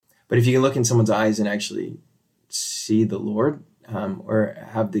But if you can look in someone's eyes and actually see the Lord, or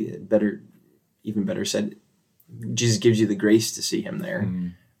have the even better said, Jesus gives you the grace to see him there.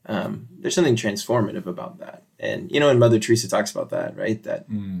 There's something transformative about that. And, and Mother Teresa talks about that, right? That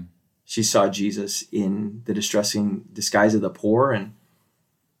she saw Jesus in the distressing disguise of the poor. And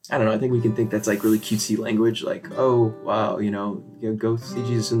I don't know, I think we can think that's like really cutesy language, like, oh, wow, go see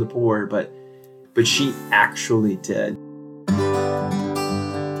Jesus in the poor. But she actually did.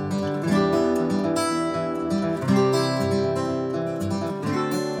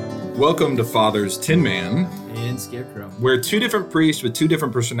 Welcome to Father's Tin Man and Scarecrow, where two different priests with two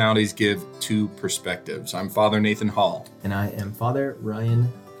different personalities give two perspectives. I'm Father Nathan Hall. And I am Father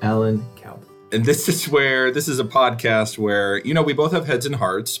Ryan Allen Kaup. And this is a podcast where, we both have heads and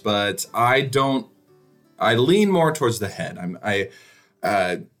hearts, but I lean more towards the head.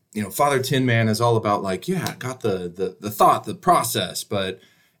 Father Tin Man is all about got the thought, the process, but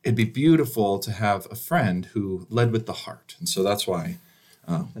it'd be beautiful to have a friend who led with the heart. And so that's why.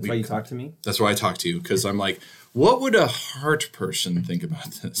 That's why you talk to me? That's why I talk to you, because I'm like, what would a heart person think about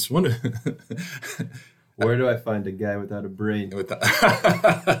this? Where do I find a guy without a brain? I'm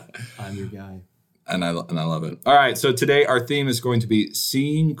your guy. And I love it. All right, so today our theme is going to be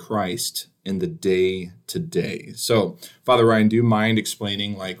seeing Christ in the day-to-day. So, Father Ryan, do you mind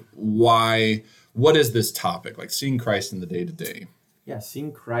explaining, what is this topic, seeing Christ in the day-to-day? Yeah,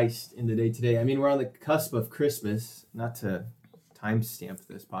 seeing Christ in the day-to-day. I mean, we're on the cusp of Christmas, not to timestamp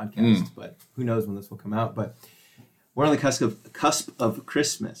this podcast, but who knows when this will come out. But we're on the cusp of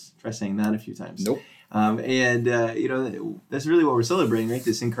Christmas. Try saying that a few times. Nope. That's really what we're celebrating, right?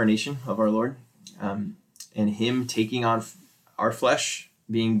 This incarnation of our Lord, and Him taking on our flesh,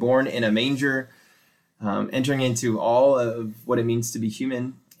 being born in a manger, entering into all of what it means to be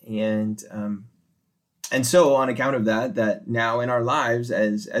human, and so on account of that now in our lives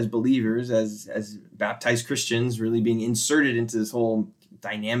as believers, as baptized Christians, really being inserted into this whole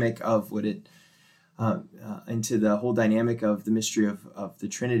dynamic of into the whole dynamic of the mystery of the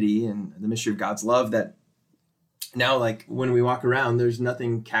Trinity and the mystery of God's love, that now, when we walk around, there's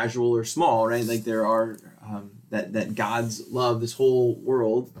nothing casual or small, right? There are, that God's love, this whole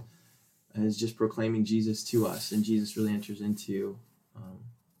world is just proclaiming Jesus to us, and Jesus really enters into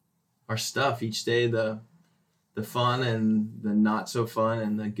our stuff each day, the fun and the not so fun,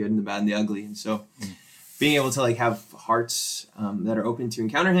 and the good and the bad and the ugly. And so being able to have hearts that are open to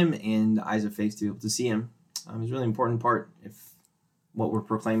encounter him and eyes of faith to be able to see him is a really important part if what we're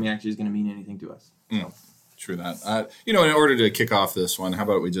proclaiming actually is going to mean anything to us. So. True that. In order to kick off this one, how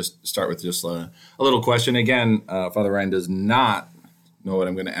about we just start with just a little question. Again, Father Ryan does not know what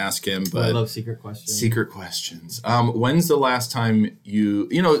I'm going to ask him, but I love secret questions. Secret questions. When's the last time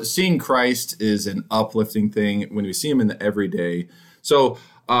seeing Christ is an uplifting thing when we see him in the everyday. So,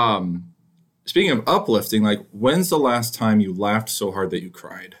 speaking of uplifting, when's the last time you laughed so hard that you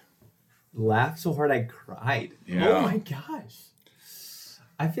cried? Laughed so hard I cried. Yeah. Oh my gosh.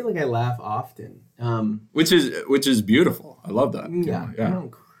 I feel like I laugh often. Which is beautiful. I love that. Yeah. I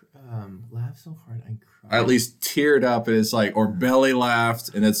don't laugh so hard I cry. I at least teared up, and it's or belly laughed,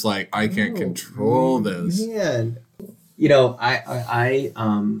 and it's I can't control this. Man. I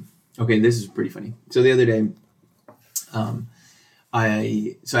okay, this is pretty funny. So the other day, I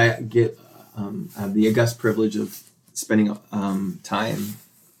get I have the august privilege of spending time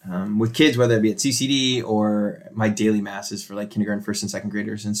with kids, whether it be at CCD or my daily masses for kindergarten, first and second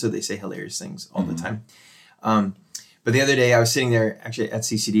graders. And so they say hilarious things all the time. But the other day I was sitting there actually at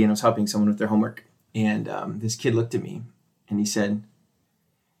CCD and I was helping someone with their homework. And this kid looked at me and he said,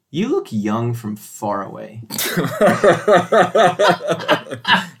 "You look young from far away."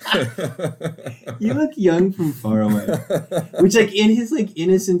 You look young from far away. Which in his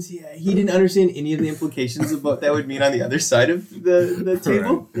innocence, he didn't understand any of the implications of what that would mean on the other side of the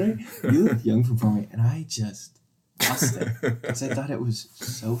table. Right? You look young from far away. And I just lost it because I thought it was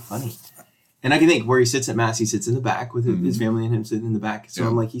so funny. And I can think where he sits at Mass, he sits in the back with his family and him sitting in the back. So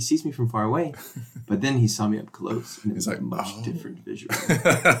I'm he sees me from far away, but then he saw me up close. And it's a much different visual.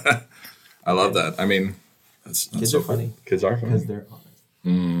 I love that. I mean, that's kids so are funny. Kids are funny. Because they're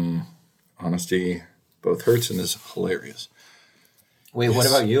honest. Honesty both hurts and is hilarious. Wait, What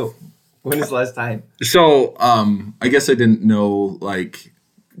about you? When is the last time? So, I guess I didn't know,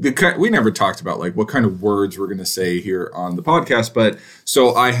 we never talked about what kind of words we're going to say here on the podcast, but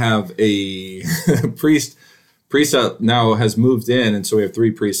so I have a priest now has moved in, and so we have 3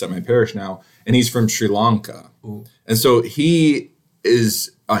 priests at my parish now, and he's from Sri Lanka. Ooh. And so he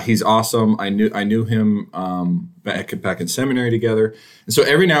is he's awesome. I knew him back in seminary together, and so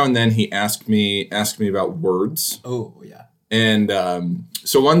every now and then he asked me about words. Oh yeah. And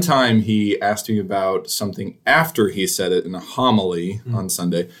so one time he asked me about something after he said it in a homily on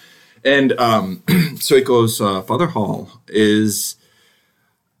Sunday. And so he goes, Father Hall, is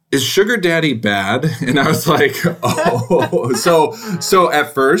sugar daddy bad? And I was like, oh. So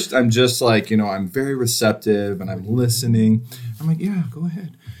at first I'm just like, I'm very receptive and I'm listening. I'm like, yeah, go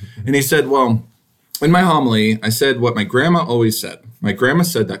ahead. And he said, well, in my homily, I said what my grandma always said. My grandma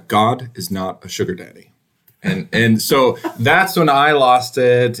said that God is not a sugar daddy. And so that's when I lost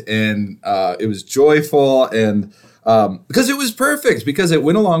it, and it was joyful, and because it was perfect, because it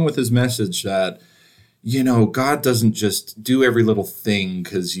went along with his message that, God doesn't just do every little thing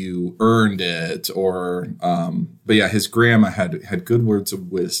because you earned it, but yeah, his grandma had good words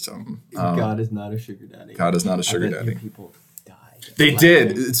of wisdom. God is not a sugar daddy. God is not a sugar daddy. People died. They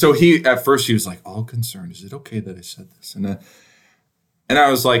did. So at first he was like, all concerned, is it okay that I said this? And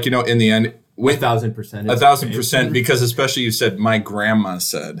I was like, in the end, 1,000%. 1,000%, because especially you said my grandma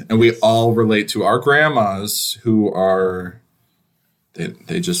said, and we all relate to our grandmas who are,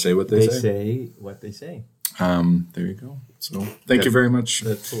 they just say what they say. They say what they say. There you go. So thank you very much.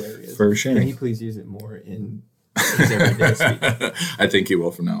 That's hilarious. For sharing. Can you please use it more in his everyday speech? I think he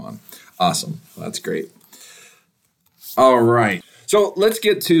will from now on. Awesome. Well, that's great. All right. So let's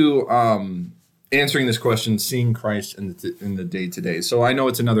get to answering this question, seeing Christ in the day-to-day. So I know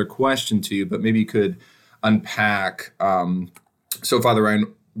it's another question to you, but maybe you could unpack. So Father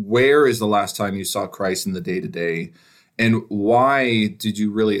Ryan, where is the last time you saw Christ in the day-to-day? And why did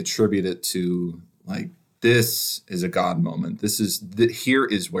you really attribute it to, like, this is a God moment? Here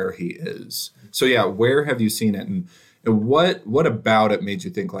is where he is. So yeah, where have you seen it? And what about it made you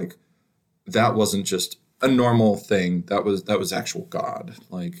think, like, that wasn't just a normal thing, that was actual God,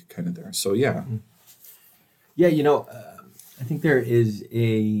 like, kind of there. So yeah. I think there is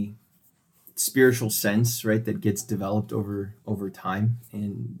a spiritual sense, right, that gets developed over time,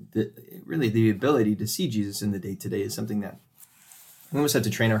 and really the ability to see Jesus in the day to day is something that we almost have to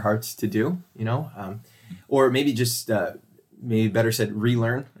train our hearts to do, or maybe just maybe better said,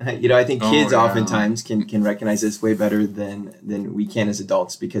 relearn. I think kids oftentimes can recognize this way better than we can as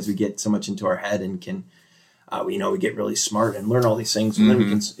adults, because we get so much into our head and can. We get really smart and learn all these things, and then we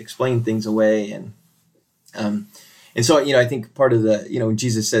can explain things away. And so, I think part of the, when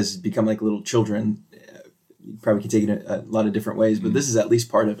Jesus says become like little children, you probably can take it a lot of different ways, but this is at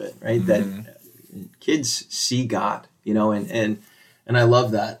least part of it, right? That kids see God, and I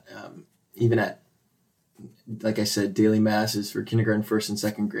love that. Even at, like I said, daily masses for kindergarten, first and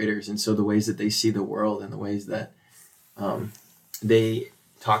second graders. And so the ways that they see the world and the ways that they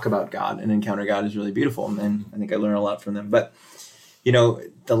talk about God and encounter God is really beautiful. And I think I learn a lot from them. But,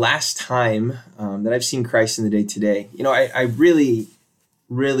 the last time that I've seen Christ in the day today, I really,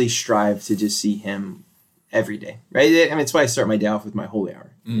 really strive to just see him every day, right? I mean, it's why I start my day off with my holy hour.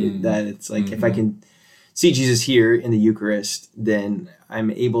 That it's like, if I can see Jesus here in the Eucharist, then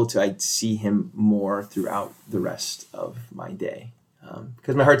I'm able to see him more throughout the rest of my day.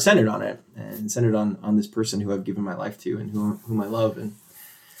 Because my heart's centered on it, and centered on this person who I've given my life to and whom I love.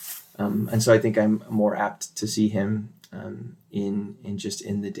 And so I think I'm more apt to see him in just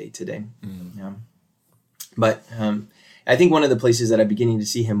in the day to day. But I think one of the places that I'm beginning to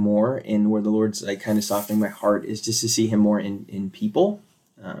see him more, and where the Lord's like kind of softening my heart, is just to see him more in people.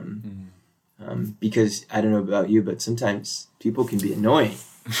 Because I don't know about you, but sometimes people can be annoying.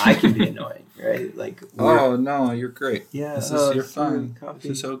 I can be annoying, right? Like, oh no, you're great. Yeah, you're fine. Coffee,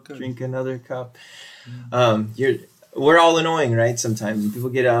 this is so good. Drink another cup. We're all annoying, right? Sometimes and people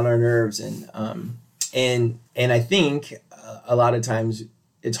get on our nerves, and I think a lot of times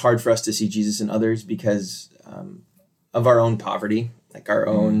it's hard for us to see Jesus in others because of our own poverty, like our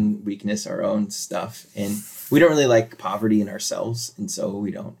own weakness, our own stuff, and we don't really like poverty in ourselves, and so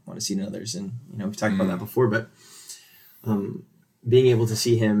we don't want to see it in others. And we've talked about that before, but being able to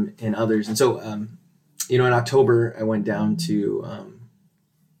see him in others, and so in October I went down to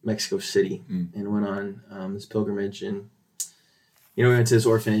Mexico City and went on this pilgrimage, and we went to this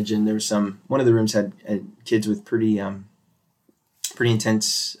orphanage, and there was one of the rooms had kids with pretty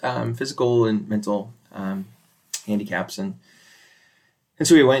intense physical and mental handicaps, and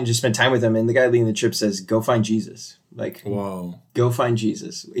so we went and just spent time with them, and the guy leading the trip says, "Go find Jesus." Like, whoa, go find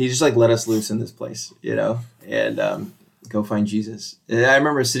Jesus. He just like let us loose in this place, and go find Jesus. And I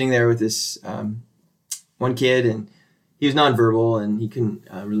remember sitting there with this one kid, and he was nonverbal, and he couldn't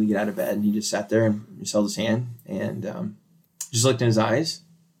really get out of bed, and he just sat there and just held his hand and just looked in his eyes,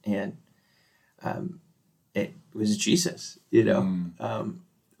 and it was Jesus,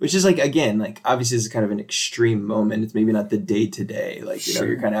 which is like, again, like obviously this is kind of an extreme moment. It's maybe not the day to day, like,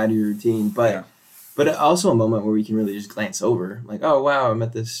 you're kind of out of your routine, but but also a moment where we can really just glance over, like, oh wow, I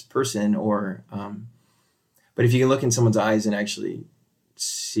met this person, or but if you can look in someone's eyes and actually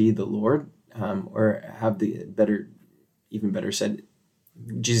see the Lord, or have the even better said,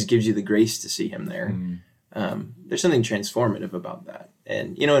 Jesus gives you the grace to see him there. There's something transformative about that.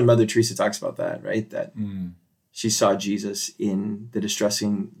 And, and Mother Teresa talks about that, right? That she saw Jesus in the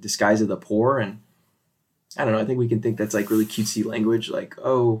distressing disguise of the poor. And I don't know, I think we can think that's like really cutesy language, like,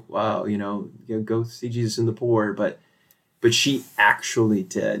 oh, wow, go see Jesus in the poor. But she actually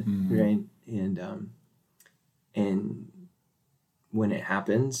did, right? And when it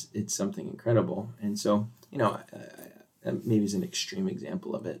happens, it's something incredible. And so, maybe it's an extreme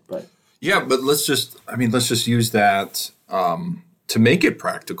example of it, but yeah, but let's just use that to make it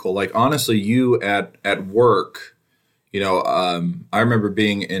practical. Like, honestly, you at work, I remember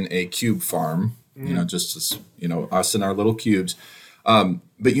being in a cube farm, just as, us in our little cubes.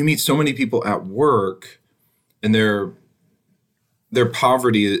 But you meet so many people at work, and their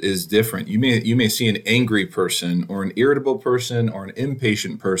poverty is different. You may see an angry person or an irritable person or an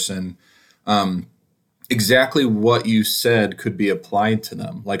impatient person. Exactly what you said could be applied to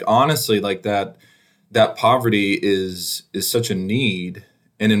them. Like, honestly, like that poverty is such a need.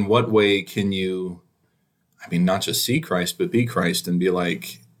 And in what way can you, not just see Christ, but be Christ and be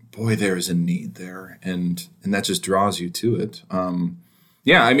like, boy, there is a need there. And that just draws you to it. And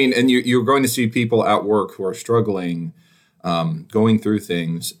you're going to see people at work who are struggling, going through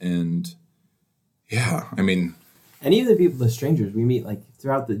things. And and even the strangers we meet, like,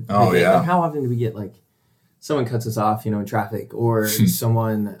 throughout the day. Like, how often do we get, like, someone cuts us off, in traffic, or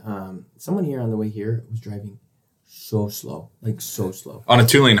someone here on the way here was driving so slow on a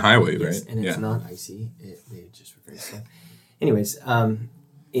 2-lane highway, yes, right? And it's not icy. They just were very slow. Anyways,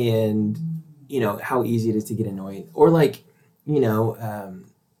 and how easy it is to get annoyed, or like,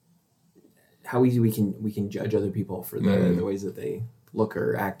 how easy we can judge other people for the ways that they look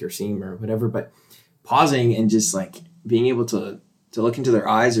or act or seem or whatever. But pausing and just like being able to look into their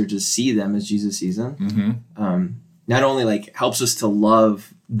eyes or just see them as Jesus sees them, not only like helps us to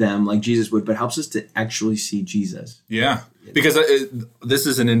love them like Jesus would, but helps us to actually see Jesus. Yeah, because this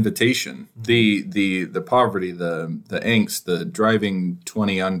is an invitation. The poverty, the angst, the driving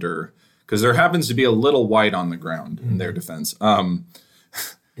 20 under, because there happens to be a little white on the ground in their defense. But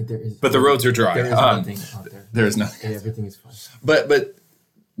the roads are dry. There is nothing out there. There is nothing. Everything is fine. But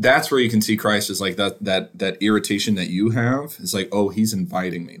that's where you can see Christ is like that irritation that you have is like, oh, he's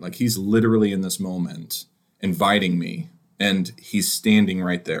inviting me. Like, he's literally in this moment inviting me, and he's standing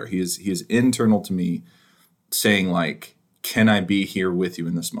right there. He is internal to me, saying like, can I be here with you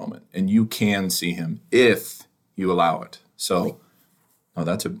in this moment? And you can see him if you allow it. So,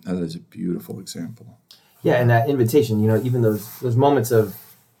 that is a beautiful example. Yeah, and that invitation, even those moments of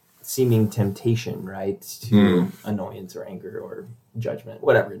seeming temptation, right, to annoyance or anger or judgment,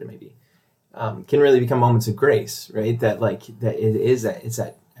 whatever it may be, can really become moments of grace, right? That it's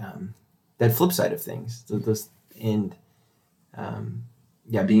that flip side of things. Being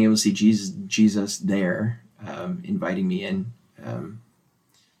able to see Jesus there, inviting me in, can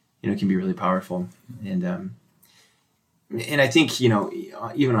be really powerful. And I think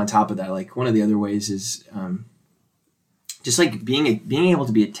even on top of that, like, one of the other ways is just like being able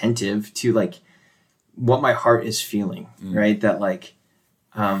to be attentive to like what my heart is feeling, right? That like,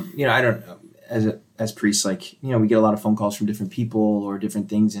 I don't know, as priests, like, we get a lot of phone calls from different people or different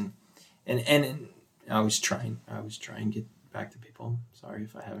things, and I was trying to get back to people. Sorry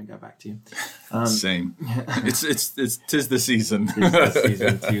if I haven't got back to you. Same. Tis the season. Tis the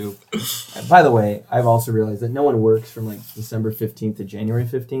season too. By the way, I've also realized that no one works from like December 15th to January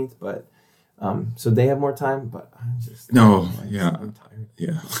 15th, but so they have more time, but I'm just I'm tired.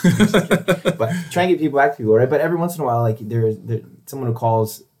 Yeah. But try and get people back to people, right? But every once in a while, like there's someone who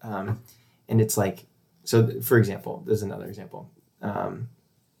calls, and it's like, so for example, there's another example.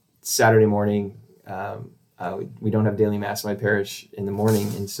 Saturday morning, we don't have daily mass in my parish in the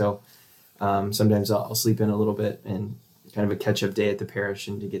morning, and so sometimes I'll sleep in a little bit and kind of a catch-up day at the parish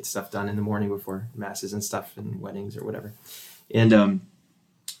and to get stuff done in the morning before masses and stuff and weddings or whatever. And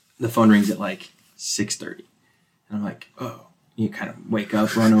the phone rings at like 6:30, and I'm like, oh, you kind of wake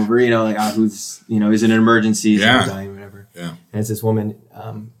up, run over, like, who's, is it an emergency? Is someone dying, whatever. Yeah. And it's this woman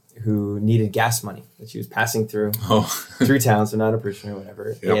who needed gas money that she was passing through town, so not a parishioner or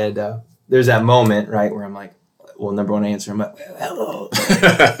whatever. Yep. And there's that moment, right, where I'm like, well, number one, I answer, I'm like, hello,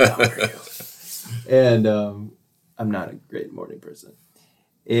 how are you? And I'm not a great morning person.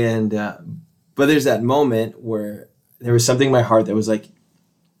 And but there's that moment where there was something in my heart that was like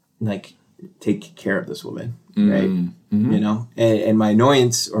take care of this woman, right? You know, and my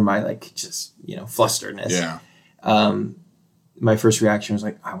annoyance or my like just, you know, flusteredness. Yeah. My first reaction was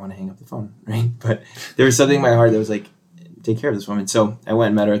like, I want to hang up the phone, right? But there was something in my heart that was like, take care of this woman. So I went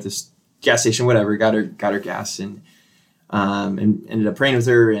and met her at this gas station, whatever, got her gas and ended up praying with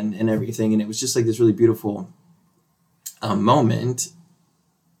her and everything. And it was just like this really beautiful moment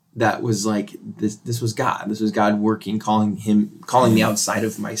that was like, this was God. This was God working, calling me outside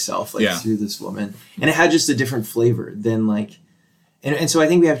of myself, like through this woman. And it had just a different flavor than like, and so I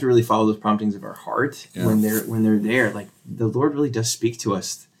think we have to really follow those promptings of our heart when they're there. Like the Lord really does speak to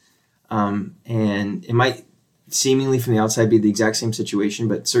us. And it might seemingly from the outside be the exact same situation,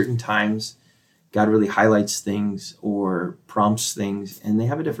 but certain times God really highlights things or prompts things and they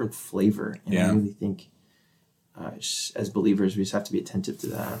have a different flavor. And I really think as believers, we just have to be attentive to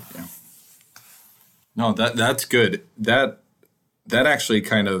that. Yeah. No, that's good. That actually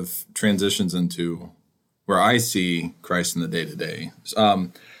kind of transitions into where I see Christ in the day-to-day.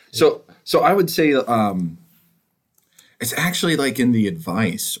 So I would say it's actually like in the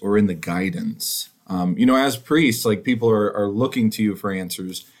advice or in the guidance. You know, as priests, like people are looking to you for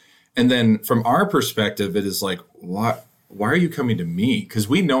answers. And then from our perspective, it is like, why are you coming to me? Because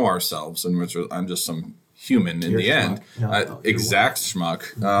we know ourselves, and I'm just some human in the end. Exact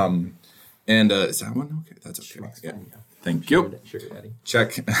schmuck. And is that one okay? That's okay. Yeah. Thank you. Sugar daddy.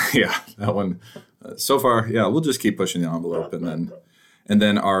 Check. Yeah, that one. So far, yeah, we'll just keep pushing the envelope, and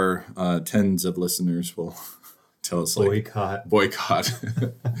then our tens of listeners will tell us like boycott.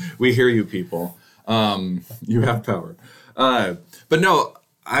 We hear you, people. You have power. But no,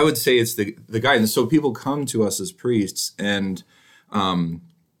 I would say it's the guidance. So people come to us as priests, and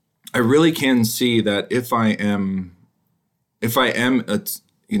I really can see that if I am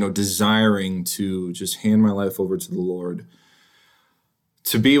desiring to just hand my life over to the Lord,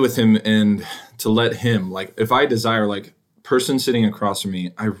 to be with him and to let him, like if I desire, like person sitting across from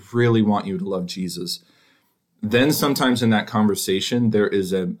me, I really want you to love Jesus. Then sometimes in that conversation, there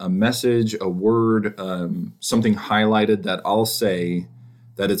is a message, a word, something highlighted that I'll say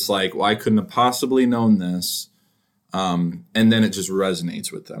that it's like, well, I couldn't have possibly known this. And then it just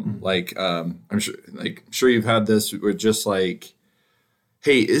resonates with them. Mm-hmm. Like, I'm sure you've had this where just like,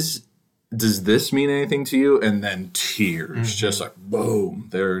 hey, does this mean anything to you? And then tears, just like boom,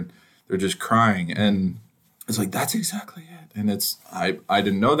 they're just crying, and it's like that's exactly it. And it's I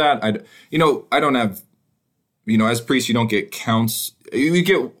didn't know that. I don't have, as priests you don't get counts. You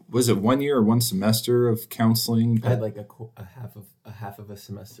get, was it 1 year or one semester of counseling? I had like a half of a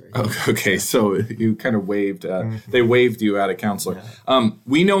semester. Okay, so you kind of waived. They waived you out of counselor. Yeah.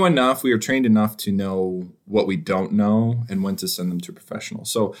 We know enough. We are trained enough to know what we don't know and when to send them to professionals.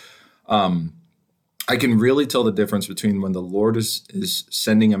 So, I can really tell the difference between when the Lord is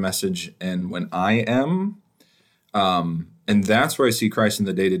sending a message and when I am. And that's where I see Christ in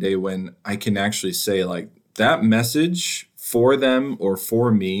the day-to-day, when I can actually say like that message for them or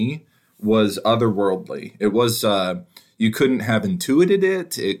for me was otherworldly. It was, you couldn't have intuited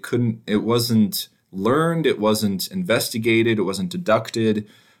it. It wasn't learned. It wasn't investigated. It wasn't deducted.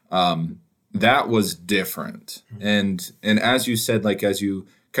 That was different. And as you said, like, as you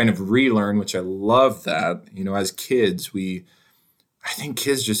kind of relearn, which I love that, as kids, I think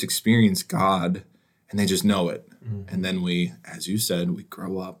kids just experience God and they just know it. Mm-hmm. And then we, as you said, we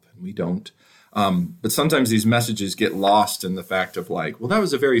grow up and we don't. But sometimes these messages get lost in the fact of like, well, that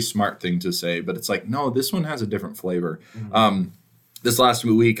was a very smart thing to say, but it's like, no, this one has a different flavor. Mm-hmm. This last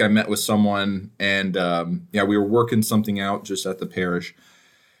week I met with someone and, we were working something out just at the parish,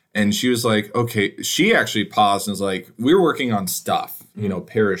 and she was like, okay, she actually paused and was like, we were working on stuff,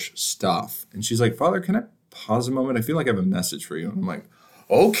 parish stuff. And she's like, Father, can I pause a moment? I feel like I have a message for you. And I'm like,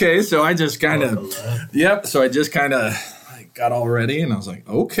 okay. So I just kind of, So I just kind of got all ready, and I was like,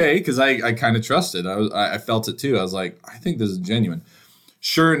 okay, because I kind of trusted. I felt it too. I was like, I think this is genuine.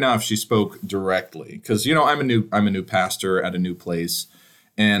 Sure enough, she spoke directly, because I'm a new pastor at a new place,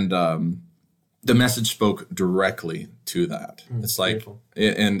 and the message spoke directly to that. It's like, beautiful.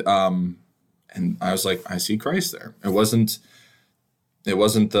 And I was like, I see Christ there. It wasn't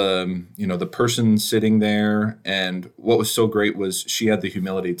the the person sitting there. And what was so great was she had the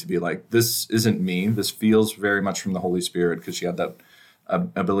humility to be like, this isn't me. This feels very much from the Holy Spirit, because she had that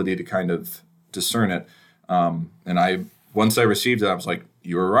ability to kind of discern it. And once I received it, I was like,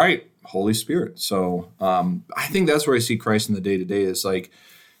 you were right, Holy Spirit. So I think that's where I see Christ in the day-to-day, is like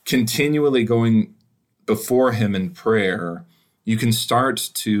continually going before him in prayer. You can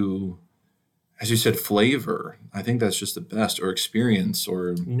start to as you said, flavor. I think that's just the best, or experience,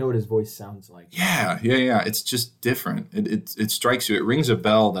 or you know what his voice sounds like. Yeah. It's just different. It strikes you. It rings a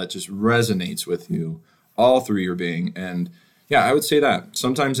bell that just resonates with you all through your being. And yeah, I would say that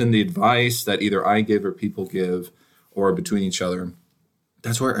sometimes in the advice that either I give or people give, or between each other,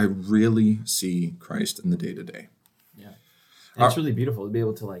 that's where I really see Christ in the day-to-day. Yeah, and it's really beautiful to be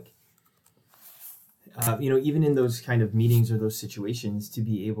able to like. Even in those kind of meetings or those situations, to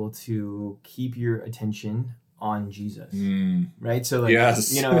be able to keep your attention on Jesus, right? So like,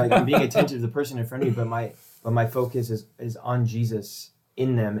 yes. Like I'm being attentive to the person in front of me, but my focus is on Jesus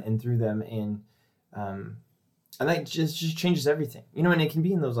in them and through them, and that just changes everything, and it can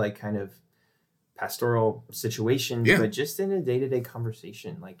be in those like kind of pastoral situations, but just in a day-to-day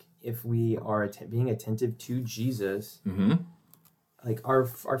conversation, like if we are being attentive to Jesus, like our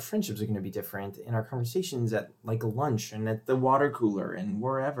friendships are going to be different, and our conversations at like lunch and at the water cooler and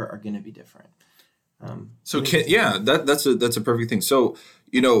wherever are going to be different. That's a perfect thing. So,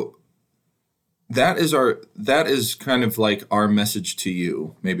 that is kind of like our message to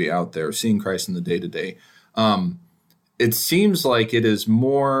you, maybe out there, seeing Christ in the day-to-day. It seems like it is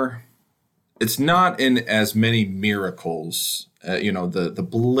more, it's not in as many miracles, the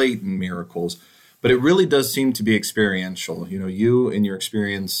blatant miracles, but it really does seem to be experiential. You in your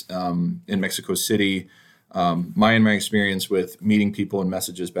experience in Mexico City, my experience with meeting people and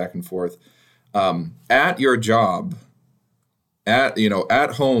messages back and forth, at your job,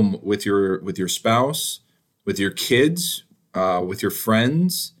 at home with your spouse, with your kids, with your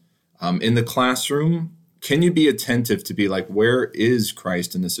friends, in the classroom. Can you be attentive to be like, where is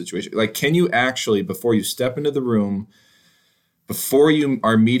Christ in this situation? Like, can you actually, before you step into the room, before you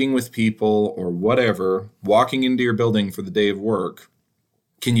are meeting with people or whatever, walking into your building for the day of work,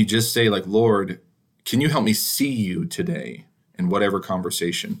 can you just say like, Lord, can you help me see you today in whatever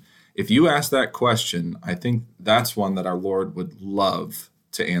conversation? If you ask that question, I think that's one that our Lord would love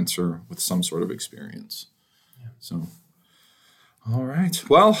to answer with some sort of experience. Yeah. So, all right.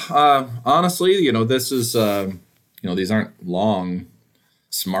 Well, honestly, this is, these aren't long,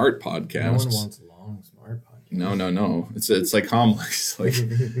 smart podcasts. No one wants long, smart podcasts. No. It's like homilies. Like,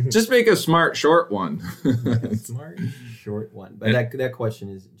 just make a smart, short one. Smart, short one. But that question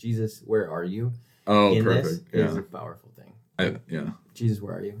is, Jesus, where are you? Oh, in perfect. This is a powerful thing. Jesus,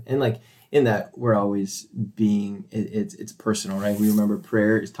 where are you? And like in that, we're always being. It's personal, right? We remember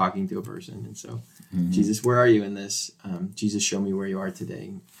prayer is talking to a person, and so Jesus, where are you in this? Jesus, show me where you are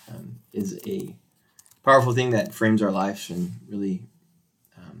today. Is a powerful thing that frames our lives and really.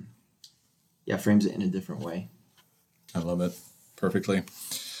 Frames it in a different way. I love it. Perfectly.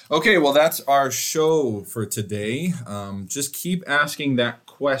 Okay, well, that's our show for today. Just keep asking that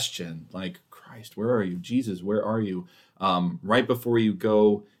question, like, Christ, where are you? Jesus, where are you? Right before you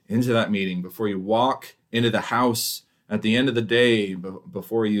go into that meeting, before you walk into the house at the end of the day,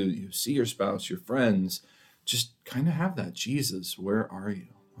 before you see your spouse, your friends, just kind of have that, Jesus, where are you?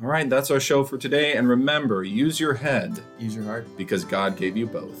 All right, that's our show for today. And remember, use your head. Use your heart. Because God gave you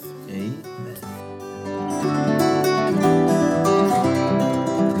both. Amen.